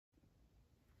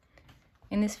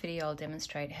In this video I'll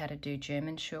demonstrate how to do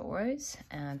German short rows.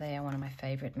 They are one of my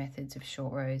favourite methods of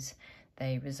short rows.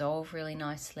 They resolve really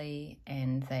nicely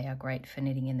and they are great for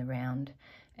knitting in the round,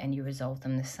 and you resolve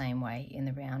them the same way in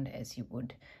the round as you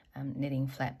would knitting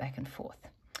flat back and forth.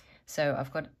 So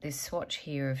I've got this swatch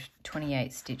here of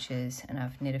 28 stitches, and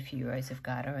I've knit a few rows of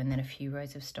garter and then a few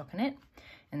rows of stockinette,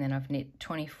 and then I've knit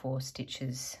 24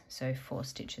 stitches, so 4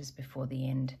 stitches before the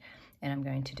end, and I'm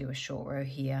going to do a short row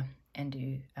here and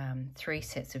do 3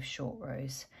 sets of short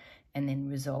rows and then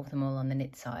resolve them all on the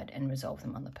knit side and resolve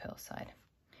them on the purl side.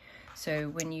 So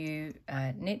when you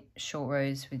knit short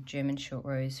rows with German short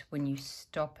rows, when you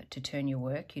stop to turn your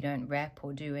work, you don't wrap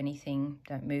or do anything,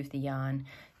 don't move the yarn,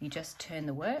 you just turn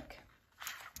the work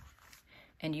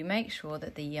and you make sure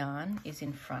that the yarn is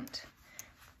in front.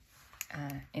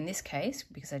 In this case,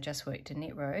 because I just worked a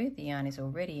knit row, the yarn is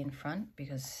already in front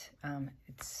because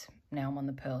now I'm on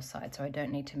the purl side, so I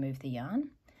don't need to move the yarn.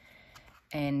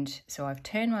 And so I've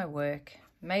turned my work,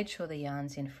 made sure the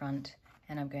yarn's in front,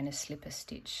 and I'm going to slip a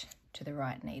stitch to the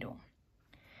right needle.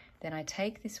 Then I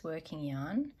take this working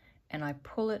yarn and I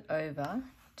pull it over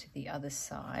to the other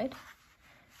side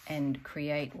and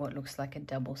create what looks like a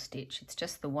double stitch. It's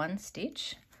just the one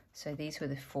stitch, so these were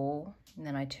the 4, and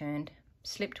then I turned,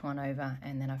 slipped one over,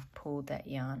 and then I've pulled that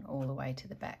yarn all the way to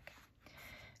the back.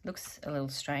 Looks a little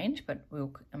strange, but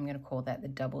I'm going to call that the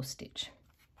double stitch,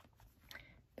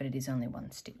 but it is only one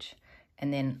stitch.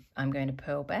 And then I'm going to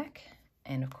purl back,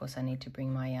 and of course I need to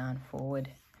bring my yarn forward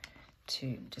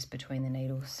to just between the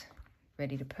needles,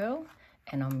 ready to purl,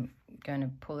 and I'm going to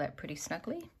pull that pretty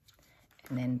snugly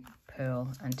and then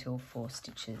purl until 4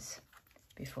 stitches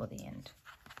before the end.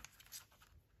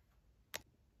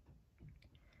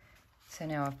 So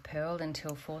now I've purled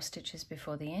until 4 stitches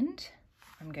before the end.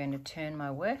 I'm going to turn my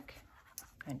work,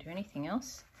 don't do anything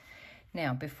else.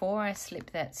 Now, before I slip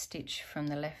that stitch from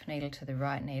the left needle to the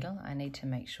right needle, I need to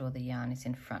make sure the yarn is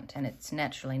in front, and it's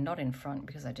naturally not in front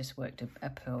because I just worked a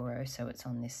purl row, so it's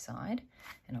on this side,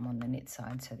 and I'm on the knit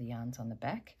side, so the yarn's on the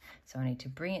back. So I need to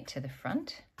bring it to the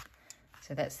front.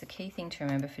 So that's the key thing to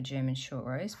remember for German short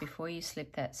rows. Before you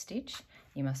slip that stitch,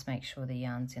 you must make sure the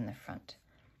yarn's in the front.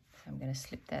 So I'm going to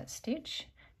slip that stitch,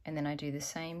 and then I do the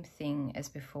same thing as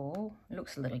before. It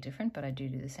looks a little different, but I do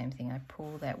the same thing. I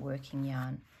pull that working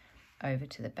yarn over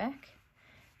to the back,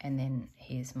 and then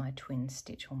here's my twin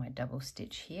stitch or my double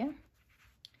stitch here.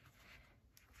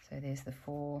 So there's the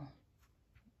 4,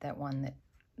 that one that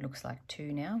looks like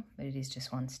 2 now, but it is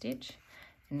just 1 stitch.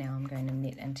 And now I'm going to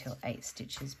knit until 8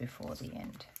 stitches before the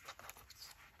end.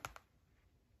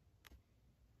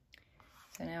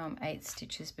 So now I'm 8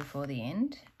 stitches before the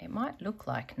end. It might look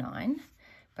like 9,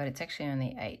 but it's actually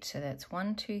only 8. So that's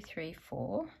 1, 2, 3,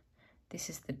 4. This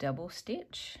is the double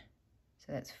stitch.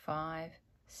 So that's 5,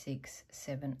 6,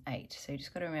 7, 8. So you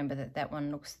just got to remember that that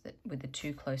one looks with the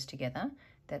 2 close together.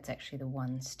 That's actually the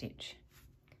 1 stitch.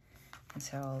 And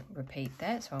so I'll repeat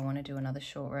that. So I want to do another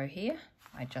short row here.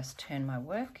 I just turn my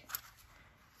work,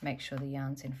 make sure the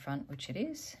yarn's in front, which it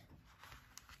is.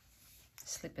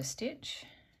 Slip a stitch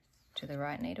to the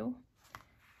right needle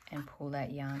and pull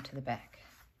that yarn to the back.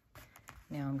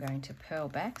 Now I'm going to purl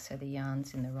back, so the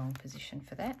yarn's in the wrong position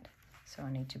for that. So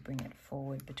I need to bring it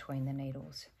forward between the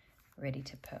needles, ready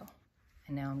to purl.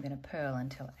 And now I'm going to purl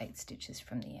until 8 stitches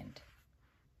from the end.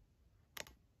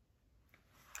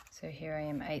 So here I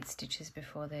am 8 stitches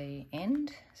before the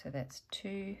end. So that's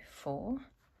 2, 4.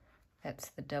 That's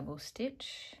the double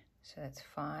stitch. So that's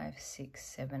 5, 6,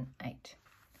 7, 8.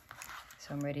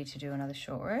 So I'm ready to do another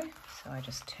short row. So I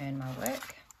just turn my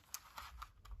work.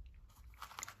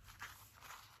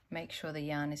 Make sure the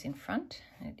yarn is in front.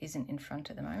 It isn't in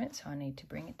front at the moment, so I need to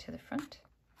bring it to the front.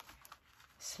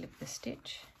 Slip the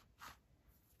stitch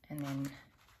and then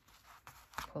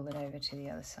pull it over to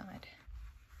the other side.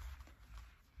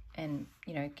 And,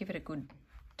 you know, give it a good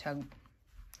tug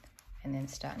and then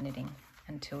start knitting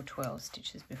until 12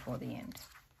 stitches before the end,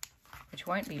 which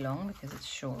won't be long because it's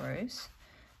short rows.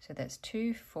 So that's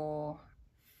 2, 4,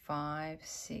 5,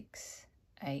 6,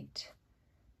 8,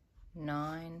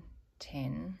 9,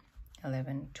 10,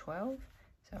 11, 12.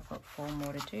 So I've got 4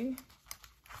 more to do.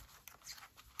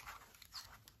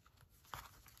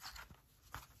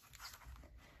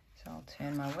 So I'll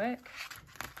turn my work.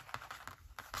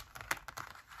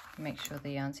 Make sure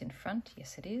the yarn's in front.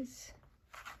 Yes, it is.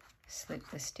 Slip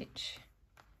the stitch,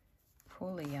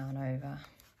 pull the yarn over,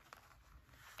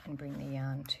 and bring the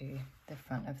yarn to the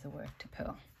front of the work to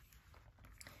purl.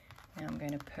 Now I'm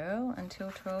going to purl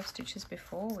until 12 stitches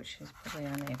before, which is probably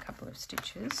only a couple of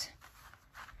stitches.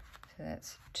 So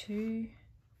that's 2,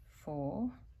 4,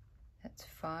 that's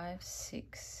 5,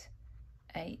 6,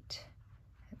 8,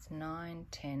 that's 9,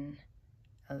 10,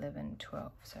 11,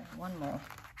 12. So one more.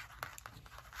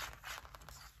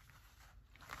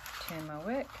 Turn my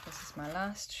work. This is my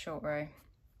last short row.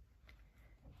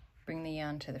 Bring the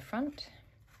yarn to the front,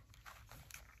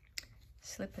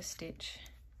 slip a stitch,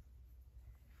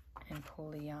 and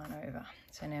pull the yarn over.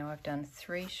 So now I've done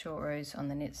 3 short rows on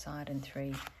the knit side and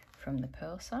 3 from the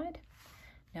purl side.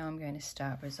 Now I'm going to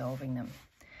start resolving them.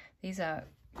 These are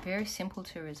very simple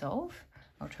to resolve.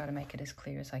 I'll try to make it as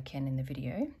clear as I can in the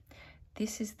video.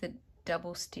 This is the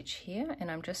double stitch here, and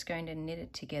I'm just going to knit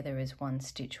it together as one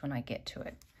stitch when I get to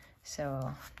it. So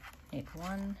I'll knit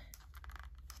 1,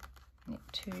 knit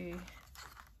 2,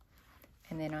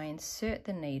 and then I insert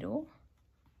the needle,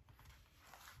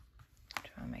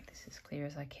 try and make this as clear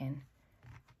as I can,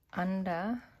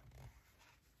 under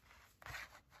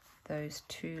those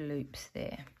 2 loops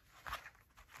there.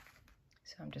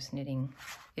 So I'm just knitting,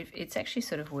 it's actually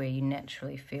sort of where you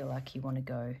naturally feel like you want to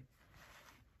go.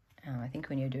 I think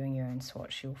when you're doing your own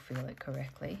swatch you'll feel it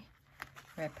correctly.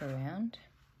 Wrap around,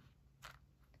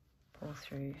 pull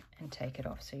through and take it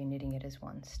off, so you're knitting it as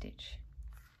one stitch.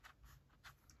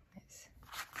 Yes.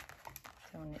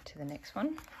 So I'll knit to the next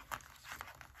one.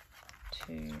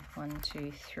 2, 1,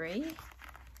 2, 3.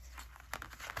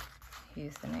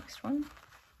 Here's the next one.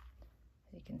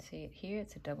 You can see it here,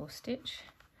 it's a double stitch.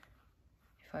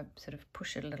 If I sort of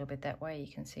push it a little bit that way, you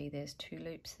can see there's 2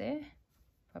 loops there.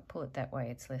 If I pull it that way,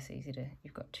 it's less easy to,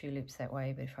 you've got 2 loops that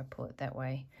way, but if I pull it that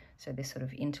way, so they're sort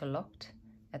of interlocked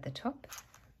at the top,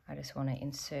 I just want to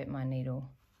insert my needle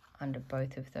under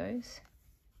both of those,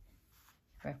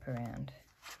 wrap around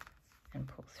and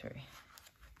pull through.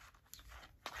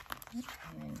 And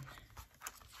then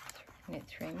knit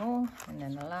 3 more, and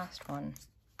then the last one,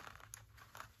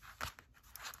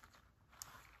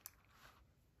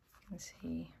 you can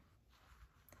see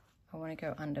I want to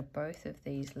go under both of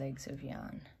these legs of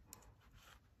yarn.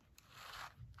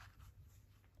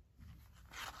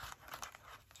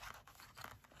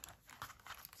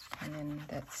 And then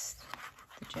that's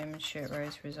the German shirt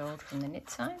rows resolved from the knit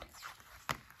side.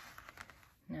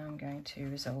 Now I'm going to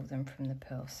resolve them from the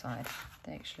purl side.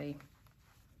 They actually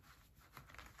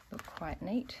look quite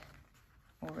neat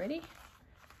already.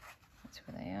 That's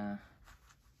where they are.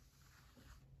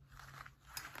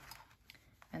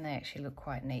 And they actually look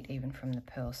quite neat even from the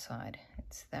purl side.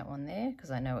 It's that one there,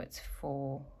 because I know it's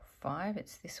 4, 5.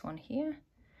 It's this one here.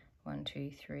 1,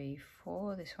 2, 3,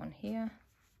 4. This one here.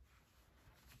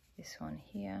 This one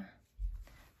here.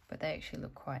 But they actually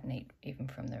look quite neat even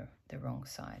from the wrong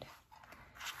side.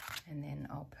 And then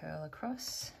I'll purl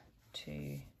across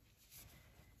to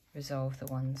resolve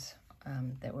the ones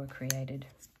that were created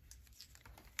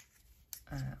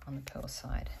on the purl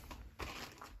side.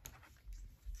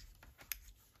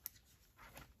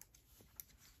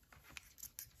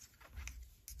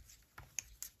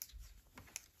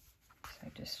 So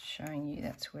just showing you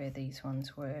that's where these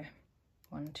ones were.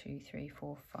 1, 2, 3,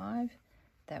 4, 5.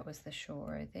 That was the short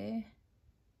row there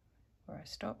where I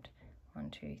stopped. 1,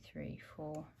 2, 3,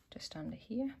 4, just under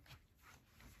here.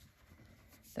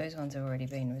 Those ones have already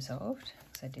been resolved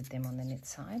because I did them on the knit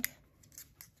side.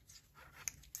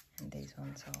 And these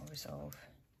ones I'll resolve.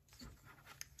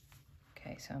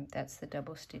 Okay, so that's the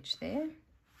double stitch there.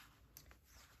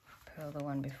 Purl the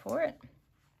one before it.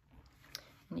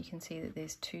 And you can see that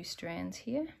there's 2 strands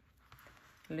here,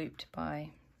 looped by,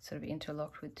 sort of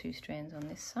interlocked with 2 strands on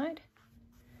this side.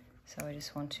 So I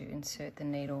just want to insert the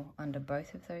needle under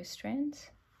both of those strands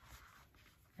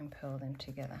and purl them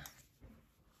together.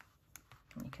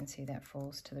 And you can see that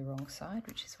falls to the wrong side,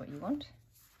 which is what you want.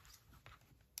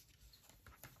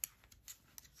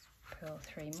 Purl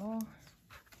 3 more.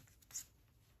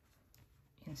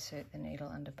 Insert the needle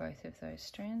under both of those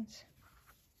strands.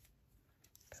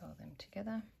 Purl them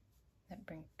together. That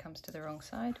comes to the wrong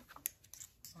side.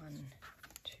 1,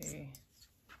 2,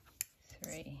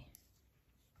 3.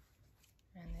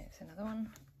 And there's another one.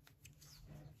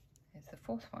 There's the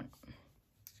 4th one.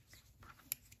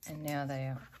 And now they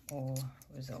are all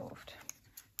resolved.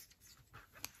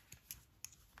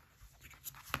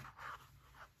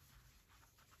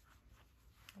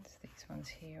 There's these ones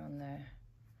here on the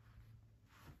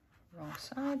wrong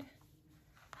side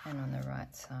and on the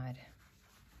right side.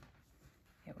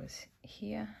 It was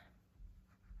here.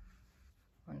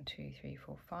 1, 2, 3,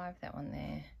 4, 5. That one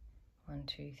there. 1,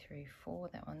 2, 3, 4,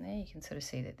 that one there. You can sort of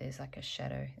see that there's like a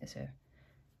shadow, there's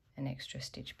an extra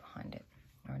stitch behind it,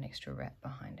 or an extra wrap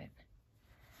behind it,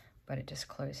 but it just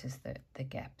closes the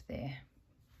gap there.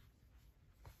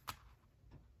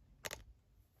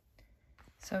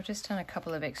 So I've just done a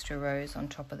couple of extra rows on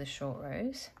top of the short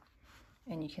rows,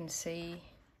 and you can see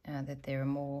that there are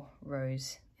more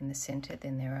rows in the center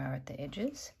than there are at the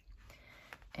edges.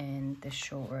 and the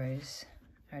short rows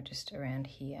are just around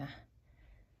here.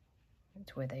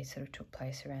 It's where they sort of took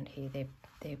place, around here.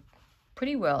 They're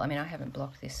pretty well, I mean, I haven't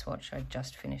blocked this swatch, I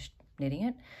just finished knitting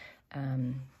it,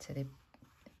 so they're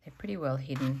pretty well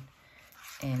hidden,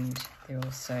 and they're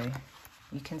also,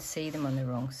 you can see them on the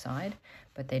wrong side,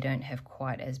 but they don't have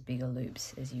quite as big a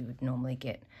loops as you would normally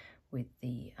get with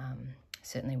the,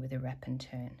 certainly with a wrap and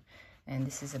turn. And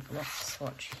this is a blocked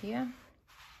swatch here,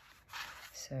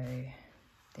 so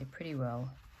they're pretty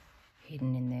well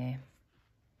hidden in there.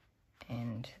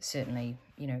 And certainly,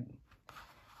 you know,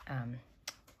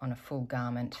 on a full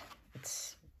garment,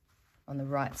 it's on the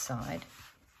right side,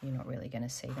 you're not really going to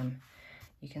see them.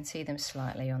 You can see them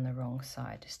slightly on the wrong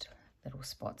side, just little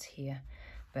spots here,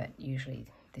 but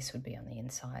usually this would be on the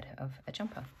inside of a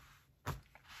jumper.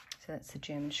 So that's the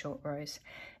German short rows,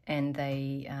 and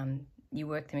they you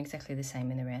work them exactly the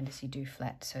same in the round as you do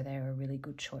flat, so they're a really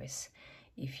good choice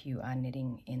if you are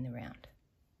knitting in the round.